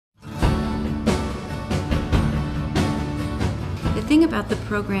thing about the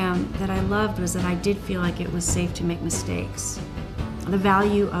program that I loved was that I did feel like it was safe to make mistakes. The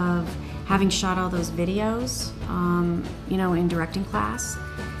value of having shot all those videos, you know, in directing class,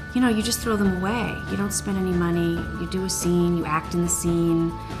 you know, you just throw them away. You don't spend any money. You do a scene, you act in the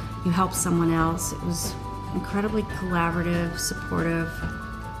scene, you help someone else. It was incredibly collaborative, supportive,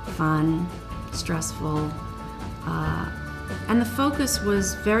 fun, stressful, and the focus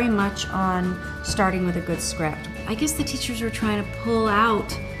was very much on starting with a good script. I guess the teachers were trying to pull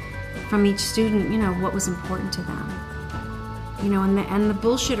out from each student, you know, what was important to them. You know, and the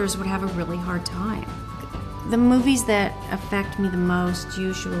bullshitters would have a really hard time. The movies that affect me the most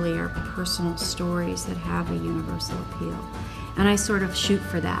usually are personal stories that have a universal appeal, and I sort of shoot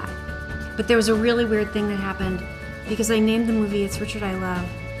for that. But there was a really weird thing that happened because I named the movie It's Richard I Love,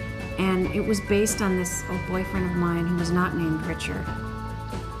 and it was based on this old boyfriend of mine who was not named Richard.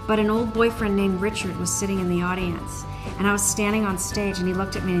 But an old boyfriend named Richard was sitting in the audience, and I was standing on stage, and he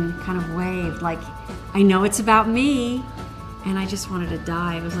looked at me and kind of waved like, I know it's about me. And I just wanted to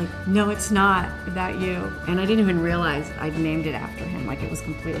die. I was like, no, it's not about you. And I didn't even realize I'd named it after him, like it was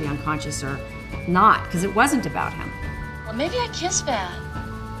completely unconscious or not, because it wasn't about him. Well, maybe I kiss bad.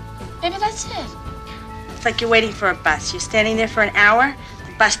 Maybe that's it. It's like you're waiting for a bus. You're standing there for an hour,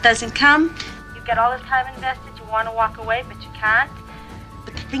 the bus doesn't come. You've got all this time invested, you want to walk away, but you can't.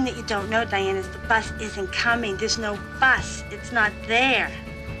 But the thing that you don't know, Diane, is the bus isn't coming. There's no bus. It's not there.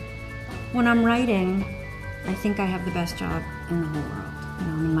 When I'm writing, I think I have the best job in the whole world. You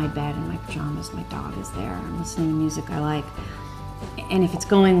know, I'm in my bed in my pajamas, my dog is there, I'm listening to music I like. And if it's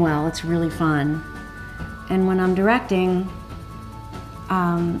going well, it's really fun. And when I'm directing,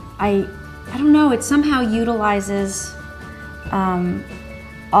 I don't know, it somehow utilizes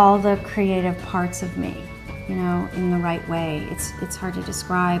all the creative parts of me, you know, in the right way. It's hard to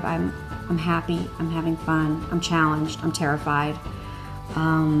describe. I'm happy, I'm having fun, I'm challenged, I'm terrified.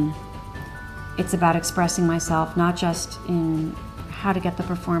 It's about expressing myself, not just in how to get the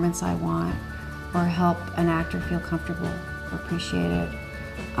performance I want or help an actor feel comfortable or appreciated,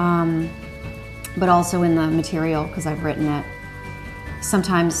 but also in the material, because I've written it.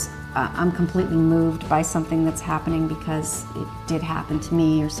 Sometimes I'm completely moved by something that's happening because it did happen to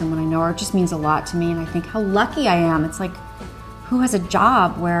me or someone I know, or it just means a lot to me, and I think how lucky I am. It's like, who has a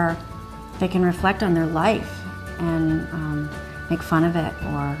job where they can reflect on their life and make fun of it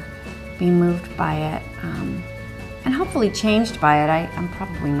or be moved by it, and hopefully changed by it. I'm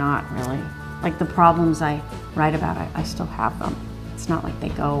probably not really. Like the problems I write about, I still have them. It's not like they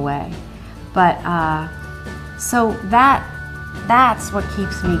go away. But so that's what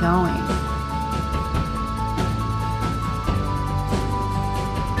keeps me going.